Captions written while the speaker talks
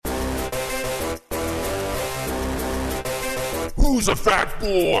Who's a fat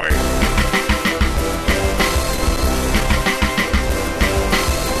boy?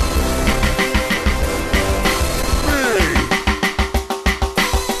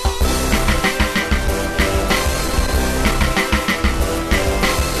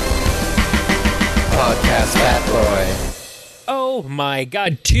 Podcast Fat Boy. Oh my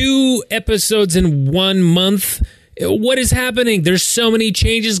God, 2 episodes in 1 month. What is happening? There's so many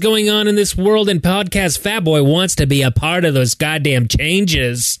changes going on in this world, and Podcast Fat Boy wants to be a part of those goddamn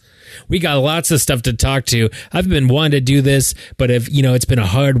changes. We got lots of stuff to talk to. I've been wanting to do this, but it's been a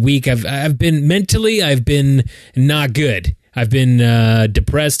hard week. I've been mentally, I've been not good. I've been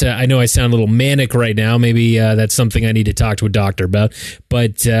depressed. I know I sound a little manic right now. Maybe that's something I need to talk to a doctor about.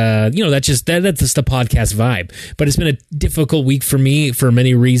 But that's just the podcast vibe. But it's been a difficult week for me for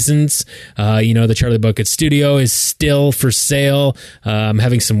many reasons. The Charlie Bucket Studio is still for sale. I'm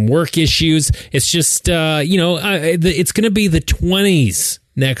having some work issues. It's just it's going to be the 20s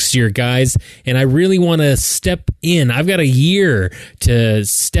next year, guys, and I really want to step in. I've got a year to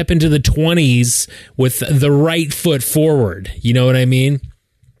step into the 20s with the right foot forward. You know what I mean?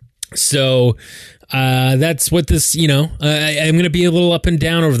 So that's what this, I'm going to be a little up and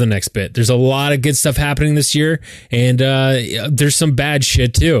down over the next bit. There's a lot of good stuff happening this year, and there's some bad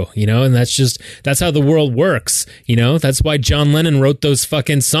shit too, and that's how the world works, That's why John Lennon wrote those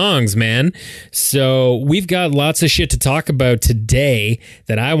fucking songs, man. So we've got lots of shit to talk about today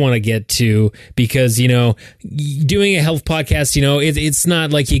that I want to get to because, doing a health podcast, it's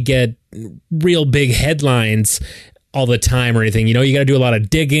not like you get real big headlines all the time or anything. You got to do a lot of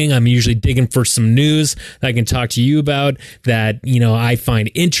digging. I'm usually digging for some news that I can talk to you about that, I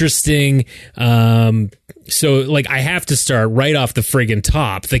find interesting. So I have to start right off the friggin'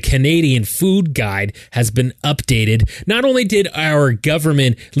 top. The Canadian Food Guide has been updated. Not only did our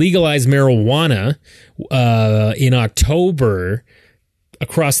government legalize marijuana in October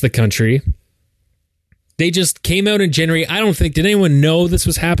across the country, they just came out in January. I don't think, did anyone know this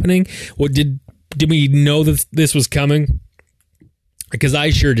was happening? Or did we know that this was coming? Because I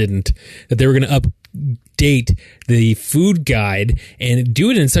sure didn't. That they were going to update the food guide and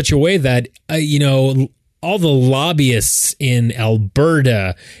do it in such a way that, all the lobbyists in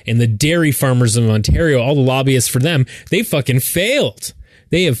Alberta and the dairy farmers in Ontario, all the lobbyists for them, they fucking failed.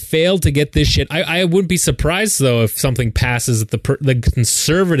 They have failed to get this shit. I wouldn't be surprised, though, if something passes at the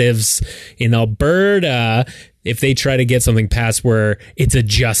Conservatives in Alberta, if they try to get something passed where it's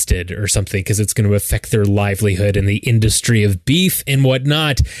adjusted or something, because it's going to affect their livelihood in the industry of beef and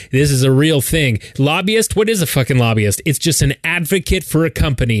whatnot. This is a real thing. Lobbyist? What is a fucking lobbyist? It's just an advocate for a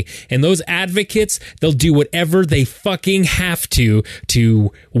company. And those advocates, they'll do whatever they fucking have to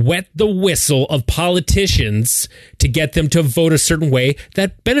wet the whistle of politicians to get them to vote a certain way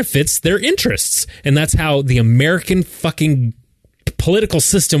that benefits their interests. And that's how the American fucking political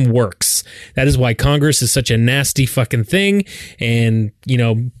system works. That is why Congress is such a nasty fucking thing, and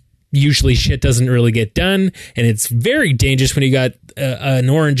usually shit doesn't really get done, and it's very dangerous when you got an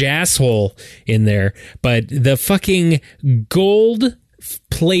orange asshole in there. But the fucking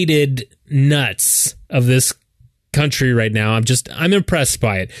gold-plated nuts of this country right now, I'm impressed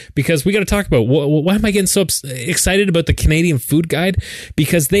by it, because we got to talk about why am I getting so excited about the Canadian Food Guide?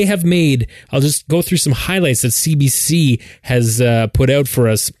 Because they have made, I'll just go through some highlights that CBC has put out for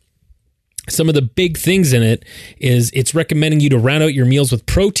us. Some of the big things in it is it's recommending you to round out your meals with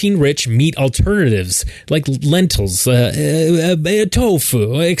protein-rich meat alternatives like lentils,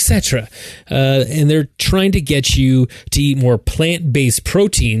 tofu, etc. And they're trying to get you to eat more plant-based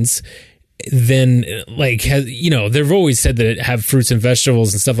proteins than they've always said that it have fruits and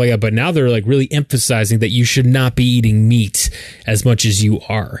vegetables and stuff like that, but now they're really emphasizing that you should not be eating meat as much as you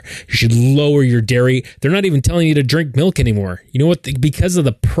are. You should lower your dairy. They're not even telling you to drink milk anymore. You know what? Because of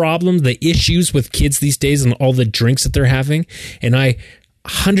the problem, the issues with kids these days and all the drinks that they're having, and I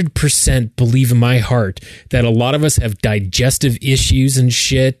 100% believe in my heart that a lot of us have digestive issues and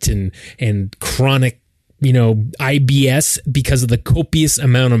shit and chronic IBS because of the copious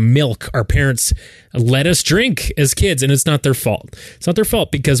amount of milk our parents let us drink as kids, and it's not their fault. It's not their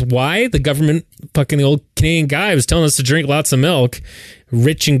fault, because why? The government, fucking the old Canadian guy, was telling us to drink lots of milk,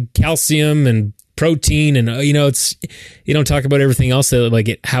 rich in calcium and protein, and it's, you don't talk about everything else,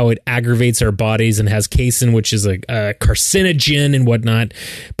 how it aggravates our bodies and has casein, which is a carcinogen and whatnot.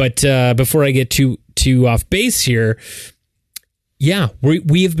 But before I get too off base here, yeah,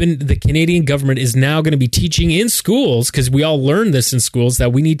 we have been, the Canadian government is now going to be teaching in schools, because we all learn this in schools,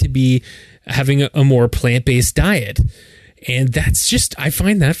 that we need to be having a more plant-based diet. And that's just, I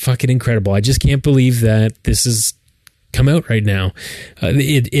find that fucking incredible. I just can't believe that this is come out right now.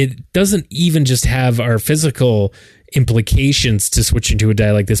 It doesn't even just have our physical implications to switching to a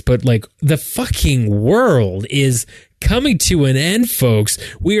diet like this, but like the fucking world is coming to an end, folks.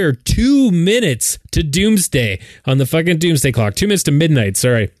 We are 2 minutes to doomsday on the fucking doomsday clock. 2 minutes to midnight.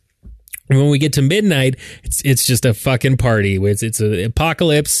 Sorry. And when we get to midnight, it's just a fucking party. It's an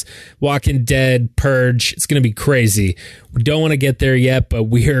apocalypse, Walking Dead, Purge. It's going to be crazy. We don't want to get there yet, but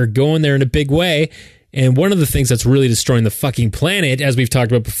we are going there in a big way. And one of the things that's really destroying the fucking planet, as we've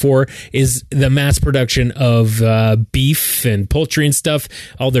talked about before, is the mass production of beef and poultry and stuff,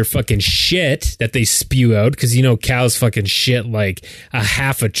 all their fucking shit that they spew out. Because, you know, cows fucking shit like a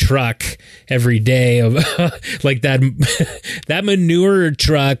half a truck every day of like that manure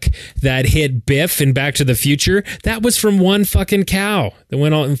truck that hit Biff in Back to the Future. That was from one fucking cow that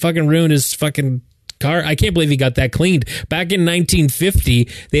went on and fucking ruined his fucking car. I can't believe he got that cleaned. Back in 1950,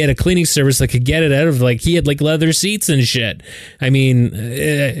 they had a cleaning service that could get it out of, like, he had like leather seats and shit. I mean,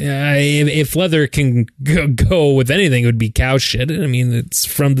 if leather can go with anything, it would be cow shit. I mean, it's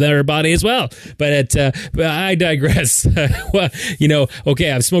from their body as well. But I digress. Well, you know,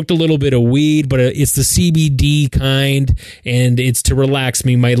 okay, I've smoked a little bit of weed, but it's the CBD kind, and it's to relax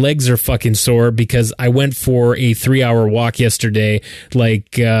me. My legs are fucking sore because I went for a 3-hour walk yesterday,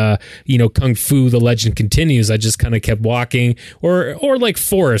 like, you know, Kung Fu, the legend continues. I just kind of kept walking, or like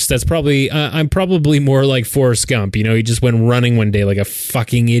Forrest. That's probably I'm probably more like Forrest Gump. You know, he just went running one day like a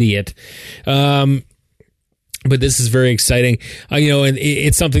fucking idiot. But this is very exciting. You know, and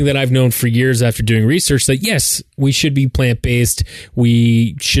it's something that I've known for years after doing research that yes, we should be plant-based.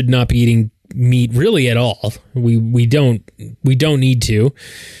 We should not be eating meat really at all. We don't need to.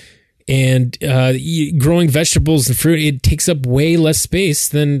 And growing vegetables and fruit, it takes up way less space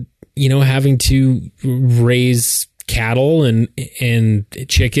than, you know, having to raise cattle and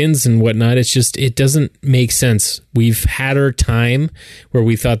chickens and whatnot. It's just, it doesn't make sense. We've had our time where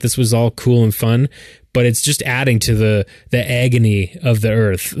we thought this was all cool and fun, but it's just adding to the agony of the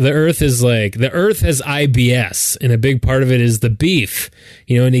earth. The earth is like, the earth has IBS, and a big part of it is the beef,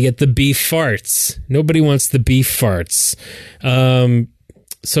 you know, and you get the beef farts. Nobody wants the beef farts.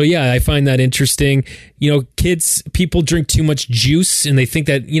 So yeah, I find that interesting. You know, people drink too much juice, and they think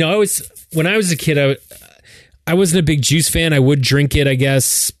that, you know, when I was a kid, I wasn't a big juice fan. I would drink it, I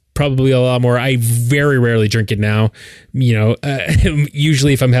guess, probably a lot more. I very rarely drink it now. You know,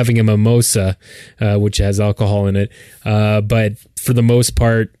 usually if I'm having a mimosa, which has alcohol in it. But for the most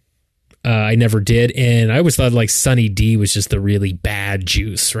part, I never did. And I always thought like Sunny D was just the really bad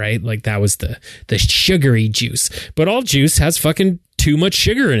juice, right? Like that was the sugary juice. But all juice has fucking too much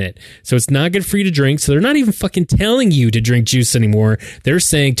sugar in it. So it's not good for you to drink. So they're not even fucking telling you to drink juice anymore. They're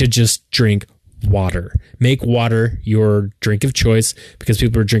saying to just drink water. Make water your drink of choice, because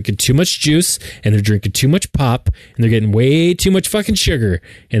people are drinking too much juice and they're drinking too much pop and they're getting way too much fucking sugar.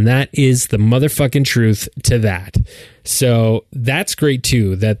 And that is the motherfucking truth to that. So that's great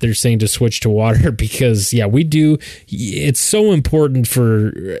too, that they're saying to switch to water, because yeah, we do. It's so important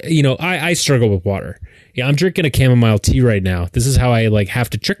for, you know, I struggle with water. Yeah, I'm drinking a chamomile tea right now. This is how I like have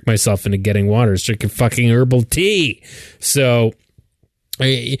to trick myself into getting water, is drinking fucking herbal tea. So,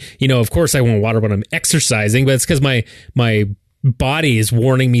 you know, of course I want water when I'm exercising, but it's because my body is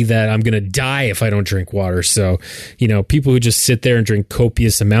warning me that I'm going to die if I don't drink water. So, you know, people who just sit there and drink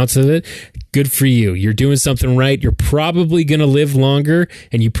copious amounts of it, good for you. You're doing something right. You're probably going to live longer,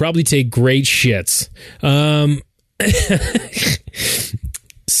 and you probably take great shits.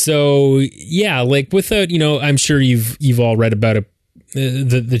 So yeah, like without, you know, I'm sure you've all read about it,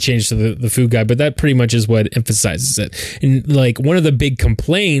 the change to the food guide, but that pretty much is what emphasizes it. And like one of the big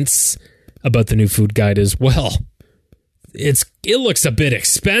complaints about the new food guide is, well, it looks a bit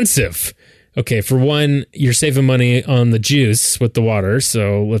expensive. Okay, for one, you're saving money on the juice with the water,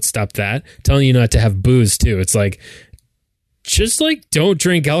 so let's stop that. Telling you not to have booze too. It's like, just like don't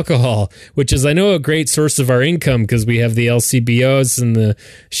drink alcohol, which is, I know, a great source of our income because we have the LCBOs and the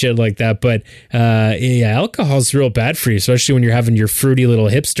shit like that. But yeah, alcohol is real bad for you, especially when you're having your fruity little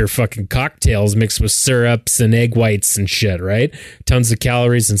hipster fucking cocktails mixed with syrups and egg whites and shit, right? Tons of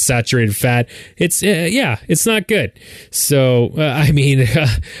calories and saturated fat. It's yeah, it's not good. So I mean,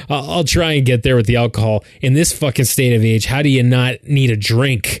 I'll try and get there with the alcohol in this fucking state of age. How do you not need a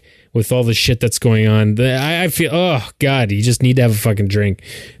drink with all the shit that's going on? I feel, oh God, you just need to have a fucking drink.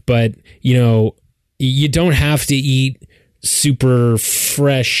 But, you know, you don't have to eat super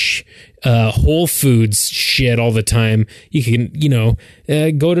fresh Whole Foods shit all the time. You can,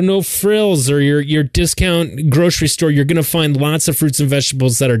 go to No Frills or your discount grocery store. You're going to find lots of fruits and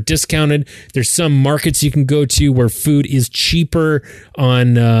vegetables that are discounted. There's some markets you can go to where food is cheaper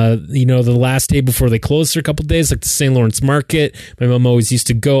on, the last day before they close for a couple days, like the St. Lawrence Market. My mom always used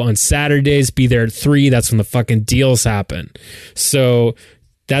to go on Saturdays, be there at 3. That's when the fucking deals happen. So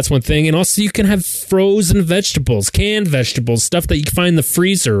that's one thing. And also you can have frozen vegetables, canned vegetables, stuff that you can find in the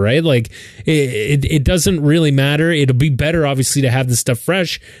freezer, right? Like it doesn't really matter. It'll be better, obviously, to have this stuff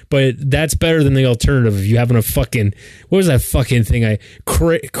fresh, but that's better than the alternative. If you having a fucking, what was that fucking thing?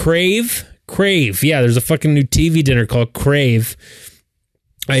 Crave. Yeah, there's a fucking new TV dinner called Crave.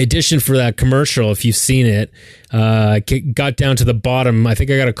 I auditioned for that commercial, if you've seen it. Got down to the bottom. I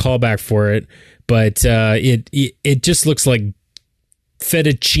think I got a callback for it, but it just looks like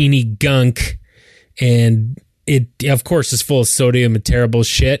fettuccine gunk, and it of course is full of sodium and terrible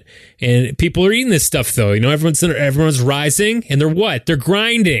shit, and people are eating this stuff though. Everyone's rising, and they're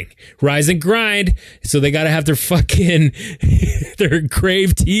grinding, rise and grind, so they gotta have their fucking their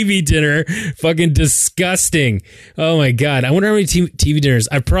Crave TV dinner. Fucking disgusting. Oh my god, I wonder how many TV dinners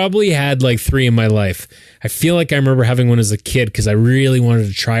I've probably had. Like 3 in my life. I feel like I remember having one as a kid because I really wanted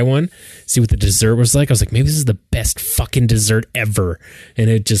to try one, see what the dessert was like. I was like, maybe this is the best fucking dessert ever. And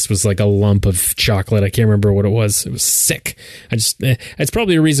it just was like a lump of chocolate. I can't remember what it was. It was sick. It's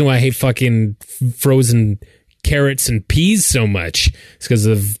probably a reason why I hate fucking frozen carrots and peas so much. It's because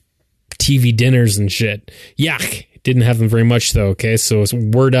of TV dinners and shit. Yuck. Didn't have them very much though. Okay. So it's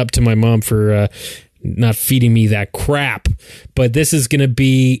word up to my mom for not feeding me that crap. But this is going to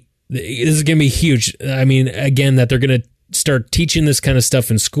be huge. I mean, again, that they're going to start teaching this kind of stuff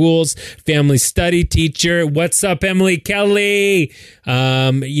in schools. Family study teacher. What's up, Emily Kelly?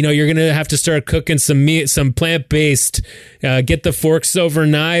 You're going to have to start cooking some plant-based, get the Forks Over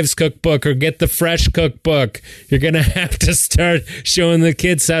Knives cookbook or get the Fresh cookbook. You're going to have to start showing the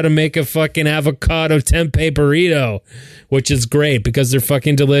kids how to make a fucking avocado tempeh burrito, which is great because they're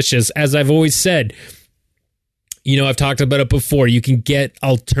fucking delicious. As I've always said, I've talked about it before. You can get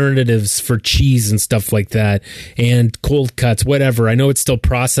alternatives for cheese and stuff like that and cold cuts, whatever. I know it's still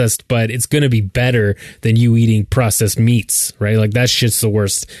processed, but it's going to be better than you eating processed meats, right? Like that shit's the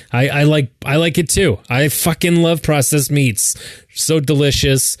worst. I like it too. I fucking love processed meats. So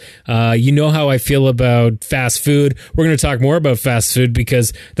delicious. You know how I feel about fast food. We're going to talk more about fast food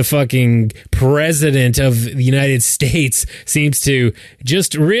because the fucking president of the United States seems to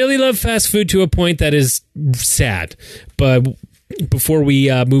just really love fast food to a point that is sad. But before we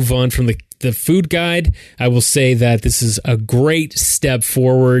move on from the food guide, I will say that this is a great step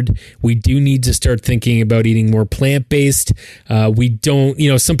forward. We do need to start thinking about eating more plant-based. We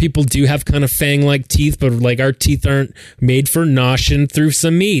don't, some people do have kind of fang-like teeth, but like our teeth aren't made for noshing through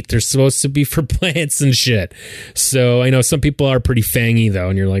some meat. They're supposed to be for plants and shit. So I know some people are pretty fangy though,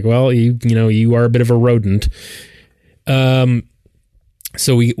 and you're like, well, you are a bit of a rodent.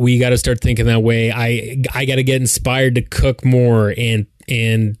 So we got to start thinking that way. I got to get inspired to cook more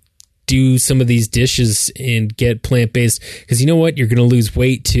and do some of these dishes and get plant-based, because you know what? You're going to lose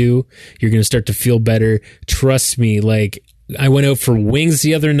weight too. You're going to start to feel better. Trust me. Like, I went out for wings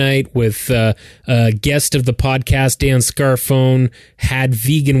the other night with a guest of the podcast, Dan Scarfone, had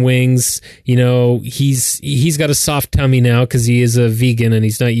vegan wings. He's got a soft tummy now because he is a vegan and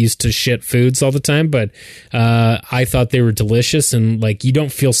he's not used to shit foods all the time. But I thought they were delicious, and like you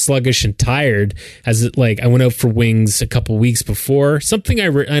don't feel sluggish and tired I went out for wings a couple weeks before. Something I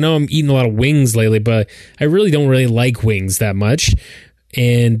know I'm eating a lot of wings lately, but I really don't really like wings that much.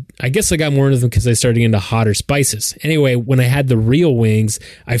 And I guess I got more into them because I started into hotter spices. Anyway, when I had the real wings,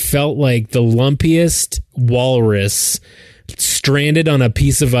 I felt like the lumpiest walrus stranded on a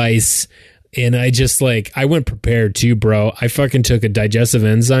piece of ice. And I went prepared too, bro. I fucking took a digestive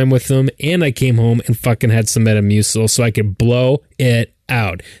enzyme with them, and I came home and fucking had some Metamucil so I could blow it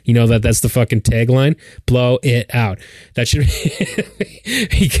out. You know that's the fucking tagline? Blow it out. That should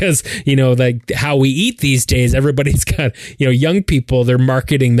because, like how we eat these days, everybody's got, young people, they're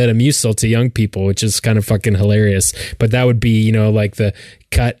marketing Metamucil to young people, which is kind of fucking hilarious. But that would be, like the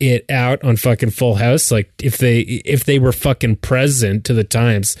cut it out on fucking Full House. Like if they were fucking present to the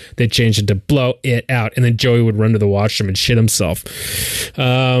times, they'd change it to blow it out, and then Joey would run to the washroom and shit himself.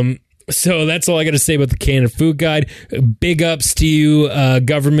 So that's all I got to say about the canned food guide. Big ups to you,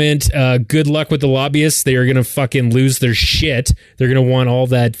 government. Good luck with the lobbyists. They are going to fucking lose their shit. They're going to want all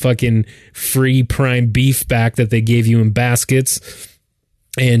that fucking free prime beef back that they gave you in baskets.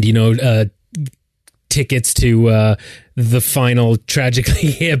 And, tickets to the final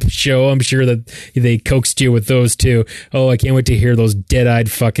Tragically Hip show. I'm sure that they coaxed you with those too. Oh, I can't wait to hear those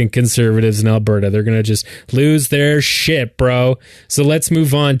dead-eyed fucking conservatives in Alberta. They're going to just lose their shit, bro. So let's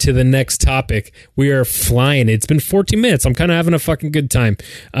move on to the next topic. We are flying. It's been 14 minutes. I'm kind of having a fucking good time.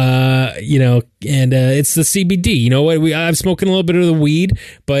 It's the CBD. You know what? I'm smoking a little bit of the weed,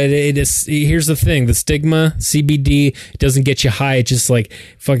 but here's the thing. The stigma, CBD, doesn't get you high. It just like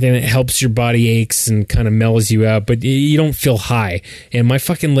fucking helps your body aches and kind of mellows you out, but you don't feel high. And my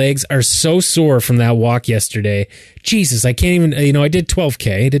fucking legs are so sore from that walk yesterday. Jesus, I can't even, I did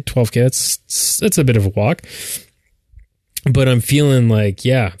 12K. That's a bit of a walk. But I'm feeling like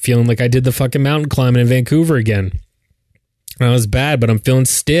I did the fucking mountain climbing in Vancouver again. That was bad, but I'm feeling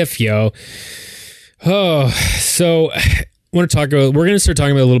stiff, yo. Oh, so we're going to start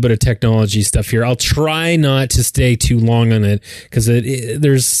talking about a little bit of technology stuff here. I'll try not to stay too long on it because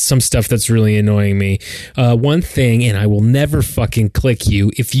there's some stuff that's really annoying me. One thing, and I will never fucking click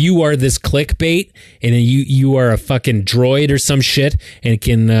you. If you are this clickbait and you are a fucking droid or some shit and it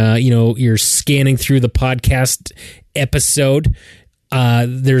can, you're scanning through the podcast episode,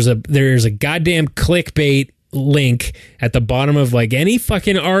 there's a goddamn clickbait link at the bottom of like any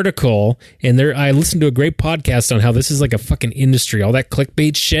fucking article, and I listened to a great podcast on how this is like a fucking industry. All that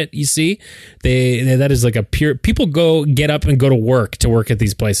clickbait shit you see, that is like a pure, people get up and go to work at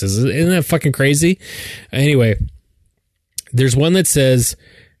these places. Isn't that fucking crazy? Anyway, there's one that says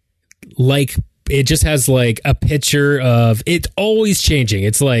like, it just has like a picture of it, always changing.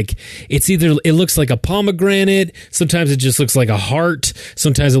 It's like, it looks like a pomegranate. Sometimes it just looks like a heart.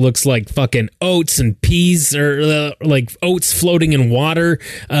 Sometimes it looks like fucking oats and peas, or like oats floating in water.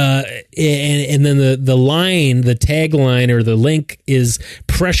 And then the line, the tagline or the link is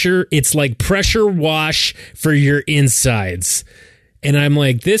pressure. It's like pressure wash for your insides. And I'm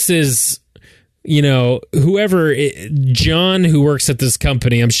like, this is, whoever, John, who works at this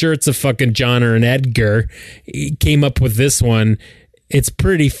company, I'm sure it's a fucking John or an Edgar, came up with this one. It's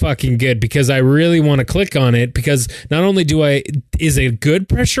pretty fucking good because I really want to click on it, because not only is it a good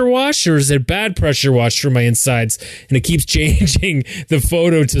pressure wash or is it bad pressure wash for my insides? And it keeps changing the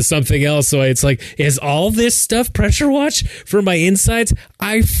photo to something else. So it's like, is all this stuff pressure wash for my insides?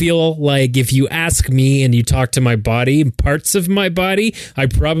 I feel like if you ask me and you talk to my body, parts of my body, I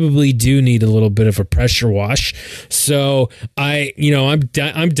probably do need a little bit of a pressure wash. So I'm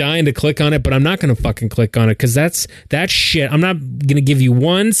dying to click on it, but I'm not going to fucking click on it because that shit. I'm not going to give you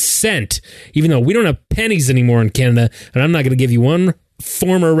 1 cent, even though we don't have pennies anymore in Canada, and I'm not going to give you 1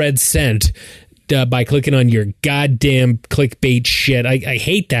 former red cent by clicking on your goddamn clickbait shit. I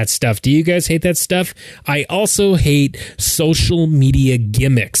hate that stuff. Do you guys hate that stuff? I also hate social media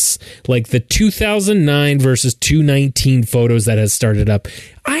gimmicks, like the 2009 versus 2019 photos that has started up.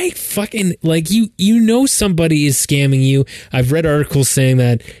 I fucking like somebody is scamming you. I've read articles saying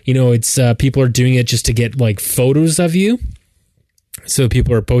that it's people are doing it just to get like photos of you. So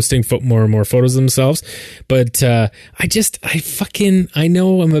people are posting more and more photos of themselves. But I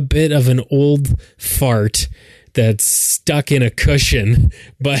know I'm a bit of an old fart that's stuck in a cushion,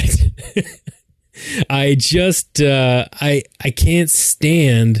 but I can't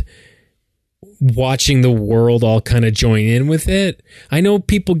stand watching the world all kind of join in with it. I know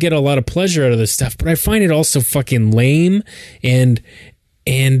people get a lot of pleasure out of this stuff, but I find it also fucking lame. And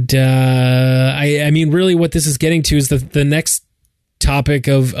I mean, really what this is getting to is the next topic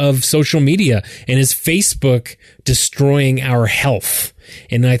of social media, and is Facebook destroying our health.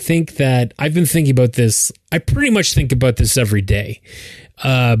 And I think that I've been thinking about this. I pretty much think about this every day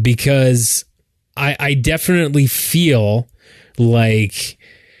because I definitely feel like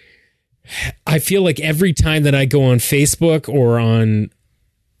every time that I go on Facebook or on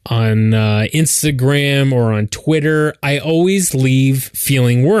Instagram or on Twitter, I always leave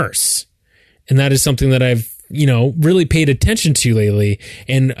feeling worse. And that is something that I've really paid attention to lately.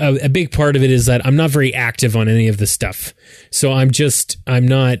 And a big part of it is that I'm not very active on any of this stuff. So I'm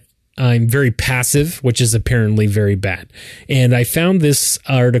very passive, which is apparently very bad. And I found this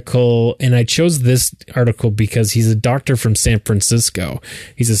article, and I chose this article because he's a doctor from San Francisco.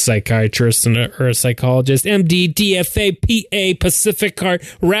 He's a psychiatrist or a psychologist, MD, DFA, PA, Pacific Heart,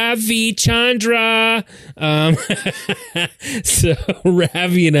 Ravi Chandra. So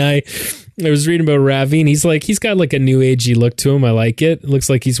Ravi and I was reading about Ravi, and he's got like a new agey look to him. I like it. It looks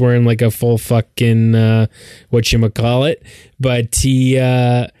like he's wearing like a full fucking whatchamacallit. But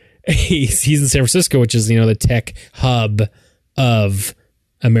he's in San Francisco, which is, the tech hub of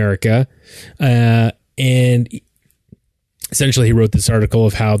America. And essentially he wrote this article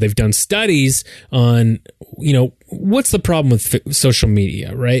of how they've done studies on, what's the problem with social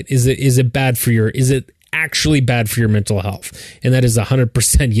media, right? Is it bad for is it actually bad for your mental health. And that is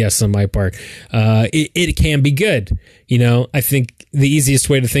 100% yes on my part. It can be good. You know, I think the easiest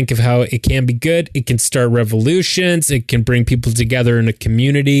way to think of how it can be good, it can start revolutions. It can bring people together in a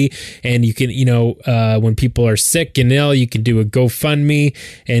community. And you can, when people are sick and ill, you can do a GoFundMe.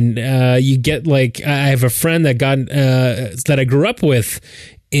 And you get I have a friend that that I grew up with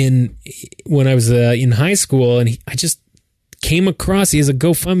when I was in high school. And I just came across, he has a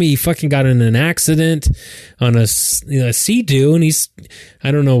GoFundMe. He fucking got in an accident on a Sea-Doo, and he's, I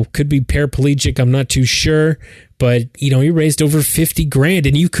don't know, could be paraplegic. I'm not too sure. But, he raised over 50 grand,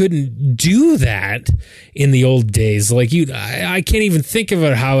 and you couldn't do that in the old days. I can't even think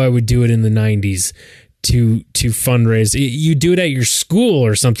about how I would do it in the 90s to fundraise. You do it at your school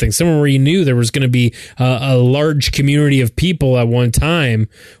or something, somewhere where you knew there was going to be a large community of people at one time,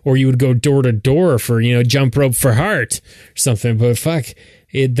 or you would go door to door for, jump rope for heart or something. But fuck,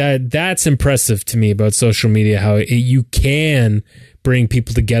 that's impressive to me about social media, how you can bring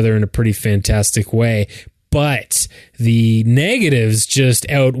people together in a pretty fantastic way. But the negatives just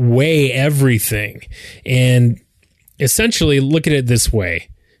outweigh everything. And essentially, look at it this way,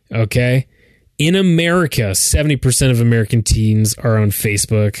 okay? In America, 70% of American teens are on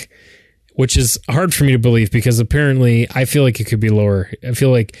Facebook, which is hard for me to believe because apparently I feel like it could be lower. I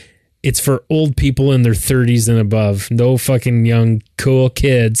feel like it's for old people in their 30s and above. No fucking young, cool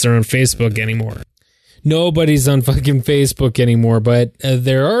kids are on Facebook anymore. Nobody's on fucking Facebook anymore, but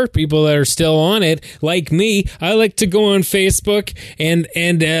there are people that are still on it, like me. I like to go on Facebook and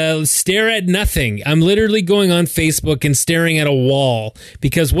stare at nothing. I'm literally going on Facebook and staring at a wall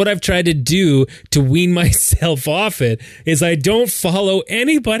because what I've tried to do to wean myself off it is I don't follow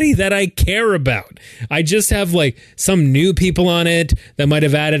anybody that I care about. I just have some new people on it that might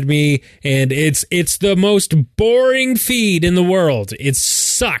have added me, and it's the most boring feed in the world. It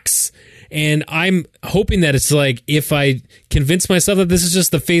sucks. And I'm hoping that it's if I convince myself that this is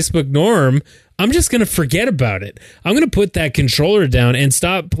just the Facebook norm, I'm just going to forget about it. I'm going to put that controller down and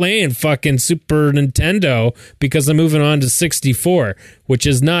stop playing fucking Super Nintendo because I'm moving on to 64, which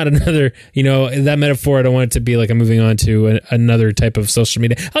is not another, that metaphor. I don't want it to be I'm moving on to another type of social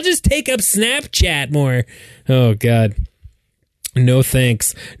media. I'll just take up Snapchat more. Oh, God. No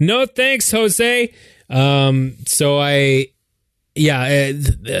thanks. No thanks, Jose.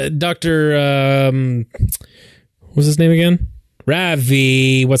 Dr. What's his name again?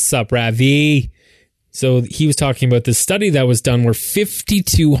 Ravi. What's up, Ravi? So he was talking about this study that was done where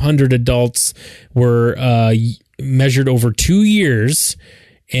 5,200 adults were measured over 2 years,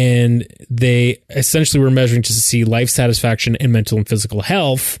 and they essentially were measuring to see life satisfaction and mental and physical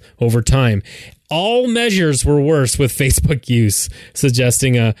health over time. All measures were worse with Facebook use,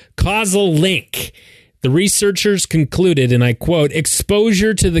 suggesting a causal link. The researchers concluded, and I quote,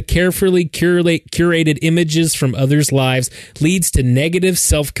 exposure to the carefully curated images from others' lives leads to negative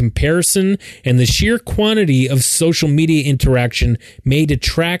self-comparison, and the sheer quantity of social media interaction may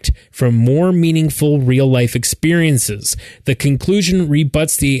detract from more meaningful real-life experiences. The conclusion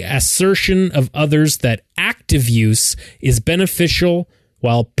rebuts the assertion of others that active use is beneficial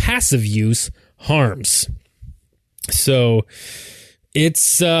while passive use harms. So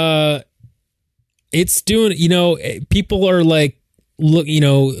it's doing, people are likes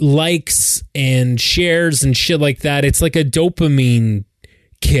and shares and shit like that. It's like a dopamine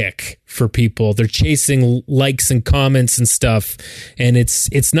kick for people. They're chasing likes and comments and stuff, and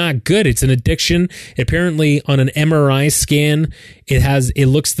it's not good. It's an addiction. Apparently, on an MRI scan, it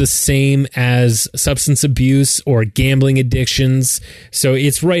looks the same as substance abuse or gambling addictions. So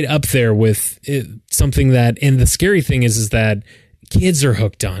it's right up there with something that. And the scary thing is that kids are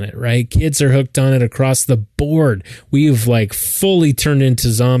hooked on it, right? Kids are hooked on it across the board. We've fully turned into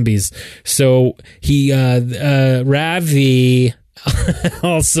zombies. So Ravi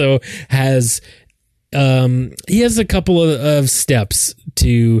also has he has a couple of steps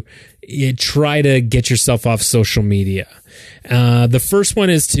to try to get yourself off social media. The first one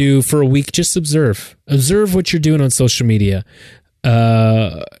is to, for a week, just observe what you're doing on social media.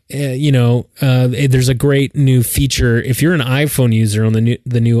 There's a great new feature. If you're an iPhone user on the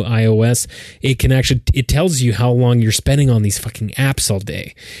new iOS, it tells you how long you're spending on these fucking apps all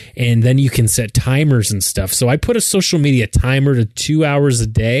day, and then you can set timers and stuff. So I put a social media timer to 2 hours a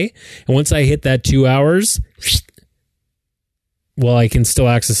day, and once I hit that 2 hours, well, I can still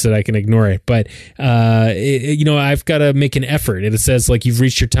access it. I can ignore it. But, I've got to make an effort. It says, you've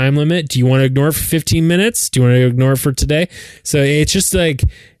reached your time limit. Do you want to ignore it for 15 minutes? Do you want to ignore it for today? So it's just I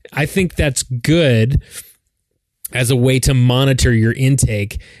think that's good as a way to monitor your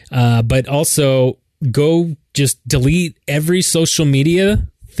intake. But also just delete every social media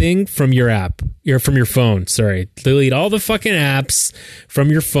thing from your app. You're from your phone. Sorry. Delete all the fucking apps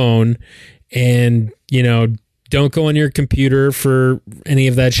from your phone, and, you know, don't go on your computer for any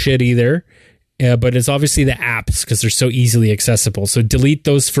of that shit either. But it's obviously the apps because they're so easily accessible. So delete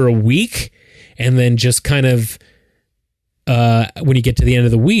those for a week, and then just kind of, when you get to the end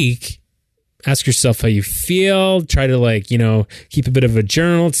of the week, ask yourself how you feel. Try to, like, you know, keep a bit of a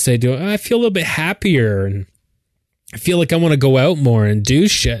journal to say, I feel a little bit happier, and I feel like I want to go out more and do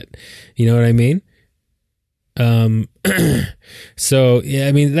shit. You know what I mean? So, yeah,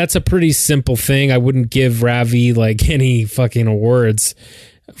 I mean, that's a pretty simple thing. I wouldn't give Ravi, like, any fucking awards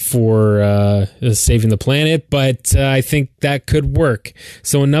for saving the planet, but I think that could work.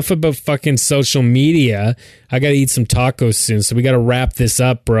 So enough about fucking social media. I gotta eat some tacos soon, so we gotta wrap this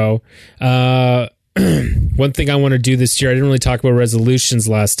up, bro. One thing I want to do this year, I didn't really talk about resolutions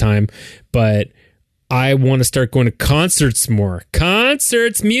last time, but I want to start going to concerts more.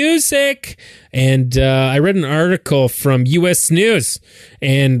 Concerts, music. And I read an article from US News,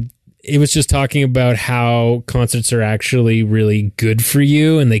 and it was just talking about how concerts are actually really good for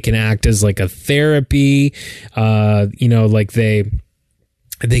you, and they can act as like a therapy. You know, like they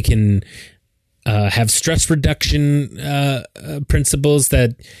can have stress reduction principles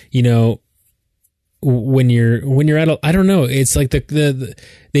that, you know, when you're at I don't know, it's like the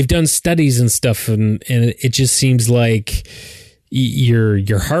they've done studies and stuff, and it just seems like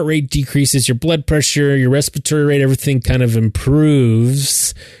your heart rate decreases, your blood pressure, your respiratory rate, everything kind of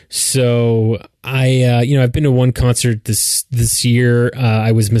improves. So I've been to one concert this year.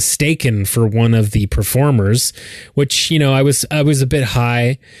 I was mistaken for one of the performers, which, you know, I was a bit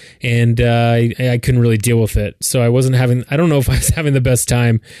high, and I couldn't really deal with it. So I don't know if I was having the best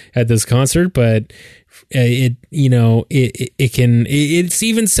time at this concert, but it's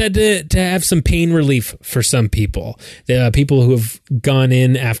even said to have some pain relief for some people. The people who have gone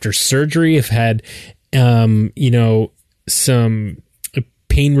in after surgery have had, some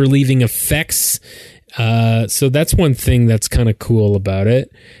pain relieving effects. So that's one thing that's kind of cool about it.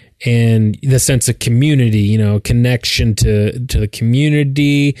 And the sense of community, you know, connection to the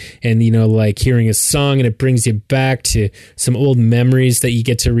community, and, you know, like hearing a song and it brings you back to some old memories that you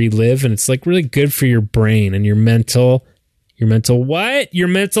get to relive. And it's like really good for your brain and your mental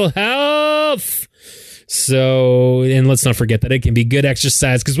health. So, and let's not forget that it can be good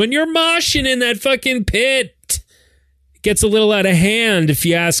exercise, because when you're moshing in that fucking pit, it gets a little out of hand, if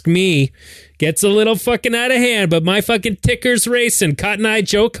you ask me. Gets a little fucking out of hand, but my fucking ticker's racing. Cotton Eye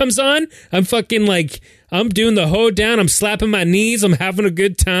Joe comes on. I'm fucking like, I'm doing the hoe down. I'm slapping my knees. I'm having a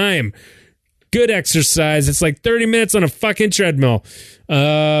good time. Good exercise. It's like 30 minutes on a fucking treadmill.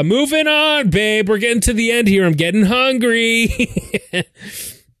 Moving on, babe. We're getting to the end here. I'm getting hungry.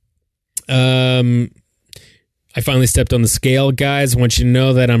 I finally stepped on the scale, guys. I want you to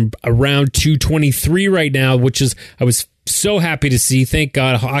know that I'm around 223 right now, I was so happy to see. Thank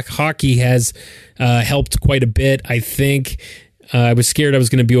God hockey has helped quite a bit. I think I was scared I was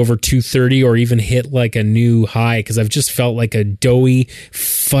going to be over 230 or even hit like a new high, because I've just felt like a doughy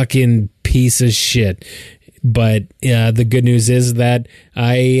fucking piece of shit. But the good news is that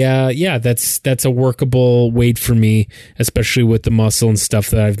that's a workable weight for me, especially with the muscle and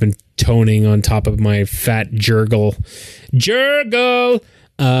stuff that I've been toning on top of my fat jurgle.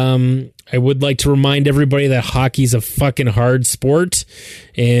 I would like to remind everybody that hockey's a fucking hard sport,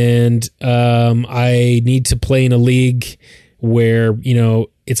 and I need to play in a league where, you know,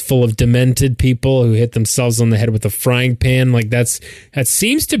 it's full of demented people who hit themselves on the head with a frying pan. Like that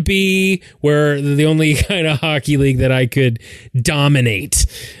seems to be where the only kind of hockey league that I could dominate.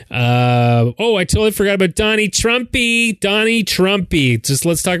 I totally forgot about Donnie Trumpy. Just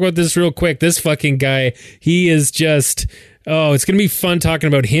let's talk about this real quick. This fucking guy, he is just... Oh, it's going to be fun talking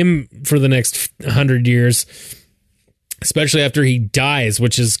about him for the next 100 years, especially after he dies,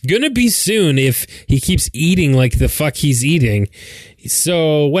 which is going to be soon if he keeps eating like the fuck he's eating.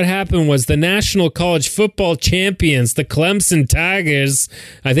 So what happened was the National College Football Champions, the Clemson Tigers,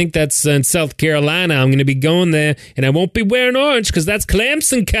 I think that's in South Carolina. I'm going to be going there, and I won't be wearing orange because that's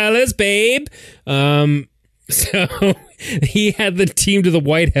Clemson colors, babe. So he had the team to the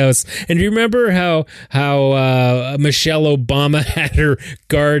White House. And do you remember how Michelle Obama had her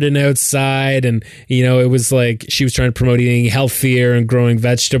garden outside, and, you know, it was like she was trying to promote eating healthier and growing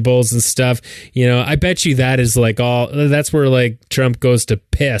vegetables and stuff. You know, I bet you that's where like Trump goes to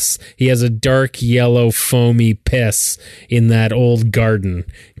piss. He has a dark yellow foamy piss in that old garden.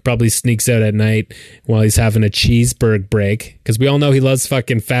 Probably sneaks out at night while he's having a cheeseburger break, because we all know he loves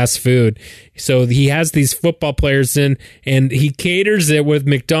fucking fast food. So he has these football players in, and he caters it with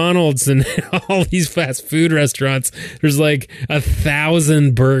McDonald's and all these fast food restaurants. There's like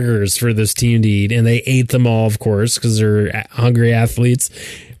 1,000 burgers for this team to eat, and they ate them all, of course, because they're hungry athletes.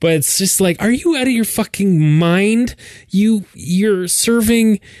 But it's just like, are you out of your fucking mind? You're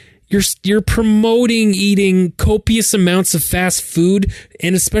serving. You're promoting eating copious amounts of fast food,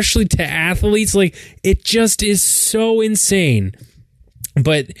 and especially to athletes. Like, it just is so insane.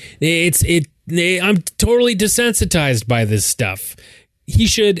 But I'm totally desensitized by this stuff. He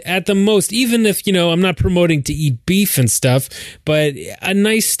should, at the most, even if, I'm not promoting to eat beef and stuff, but a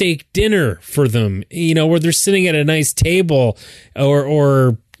nice steak dinner for them, where they're sitting at a nice table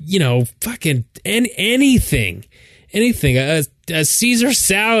or fucking anything, a Caesar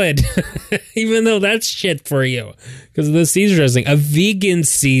salad, even though that's shit for you because of the Caesar dressing, a vegan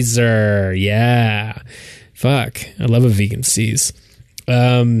Caesar. Yeah. Fuck. I love a vegan Caesar.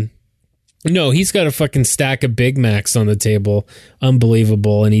 No, he's got a fucking stack of Big Macs on the table.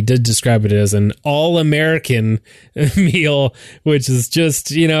 Unbelievable. And he did describe it as an all-American meal, which is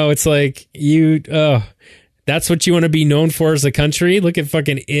just, it's like that's what you want to be known for as a country? Look at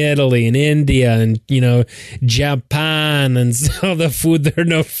fucking Italy and India and, Japan and all the food they're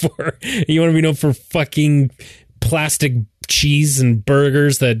known for. You want to be known for fucking plastic cheese and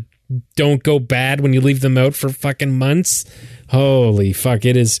burgers that don't go bad when you leave them out for fucking months. Holy fuck,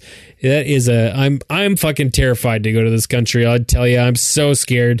 I'm fucking terrified to go to this country. I'll tell you, I'm so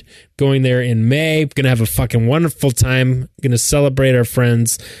scared. Going there in May, gonna have a fucking wonderful time. Gonna celebrate our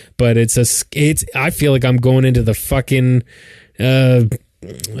friends, but I feel like I'm going into the fucking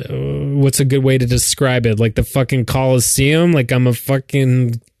what's a good way to describe it? Like the fucking Colosseum. Like I'm a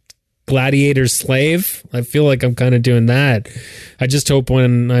fucking gladiator slave. I feel like I'm kind of doing that. I just hope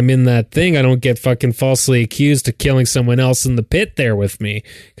when I'm in that thing, I don't get fucking falsely accused of killing someone else in the pit there with me,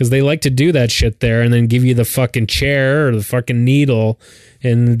 because they like to do that shit there and then give you the fucking chair or the fucking needle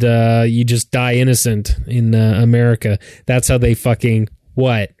and you just die innocent in America. That's how they fucking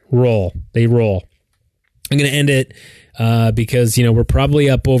roll. They roll. I'm going to end it because, we're probably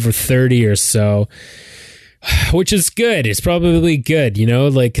up over 30 or so. Which is good. It's probably good,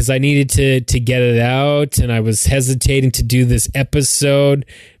 because I needed to get it out and I was hesitating to do this episode,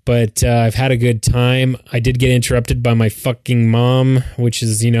 but I've had a good time. I did get interrupted by my fucking mom, which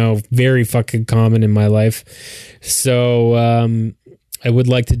is, very fucking common in my life. So, I would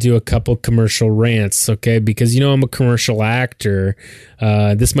like to do a couple commercial rants, okay? Because, I'm a commercial actor.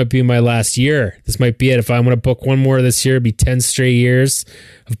 This might be my last year. This might be it. If I want to book one more this year, it'd be 10 straight years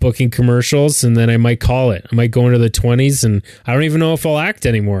of booking commercials, and then I might call it. I might go into the 20s, and I don't even know if I'll act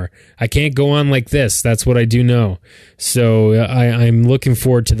anymore. I can't go on like this. That's what I do know. So I'm looking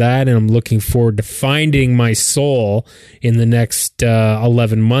forward to that, and I'm looking forward to finding my soul in the next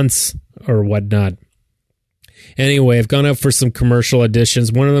 11 months or whatnot. Anyway, I've gone out for some commercial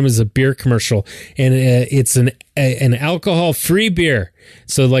auditions. One of them is a beer commercial, and it's an alcohol-free beer.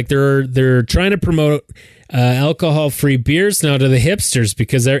 So, like, they're trying to promote alcohol-free beers now to the hipsters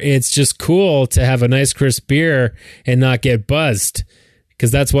because it's just cool to have a nice, crisp beer and not get buzzed.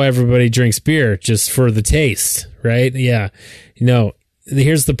 Because that's why everybody drinks beer, just for the taste, right? Yeah.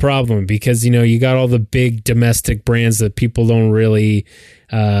 Here's the problem, because, you got all the big domestic brands that people don't really...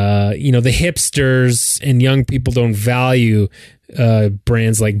 the hipsters and young people don't value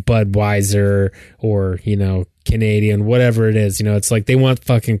brands like Budweiser or, Canadian, whatever it is. It's like they want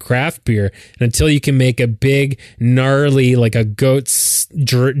fucking craft beer. And until you can make a big, gnarly, like a goat's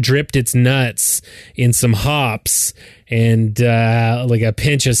dripped its nuts in some hops and like a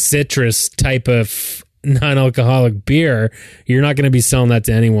pinch of citrus type of non-alcoholic beer, you're not going to be selling that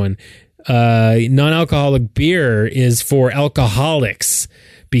to anyone. Non-alcoholic beer is for alcoholics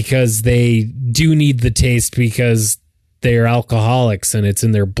because they do need the taste because they're alcoholics and it's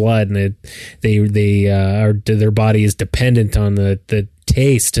in their blood and their body is dependent on the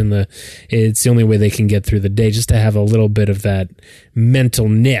taste and it's the only way they can get through the day, just to have a little bit of that mental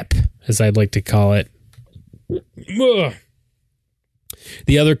nip, as I'd like to call it. Ugh.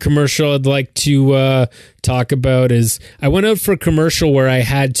 The other commercial I'd like to talk about is I went out for a commercial where I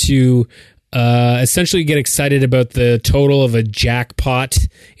had to essentially get excited about the total of a jackpot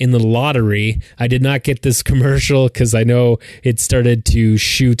in the lottery. I did not get this commercial because I know it started to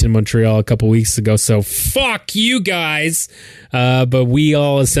shoot in Montreal a couple weeks ago, so fuck you guys. But we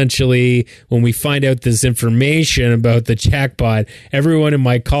all essentially, when we find out this information about the jackpot, everyone in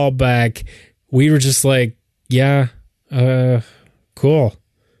my callback, we were just like, yeah, cool.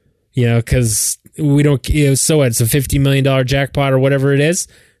 Because we don't, so what, it's a $50 million jackpot or whatever it is.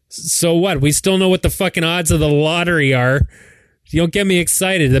 So what? We still know what the fucking odds of the lottery are. You don't get me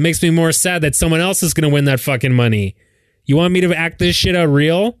excited. That makes me more sad that someone else is going to win that fucking money. You want me to act this shit out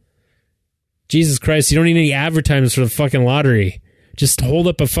real? Jesus Christ, you don't need any advertisements for the fucking lottery. Just hold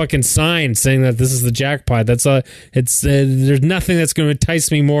up a fucking sign saying that this is the jackpot. That's there's nothing that's going to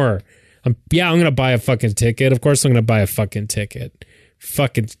entice me more. I'm going to buy a fucking ticket. Of course I'm going to buy a fucking ticket.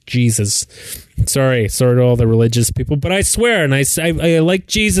 Fucking Jesus. Sorry to all the religious people, but I swear, and I like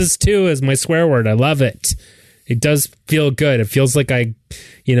Jesus too as my swear word. I love it. It does feel good. It feels like I,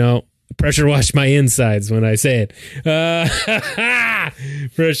 pressure wash my insides when I say it.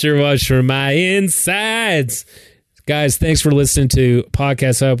 Pressure wash for my insides. Guys, thanks for listening to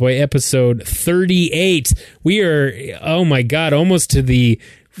Podcast Fat Boy episode 38. We are, oh my God, almost to the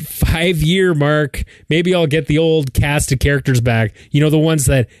 5-year mark. Maybe I'll get the old cast of characters back. The ones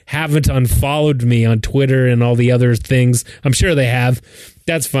that haven't unfollowed me on Twitter and all the other things. I'm sure they have.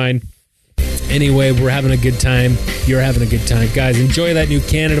 That's fine. Anyway, we're having a good time. You're having a good time. Guys, enjoy that new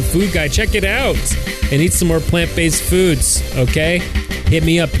Canada Food Guide. Check it out. And eat some more plant-based foods, okay? Hit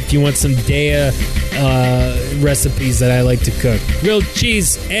me up if you want some Daya recipes that I like to cook. Grilled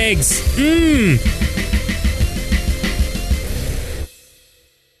cheese, eggs.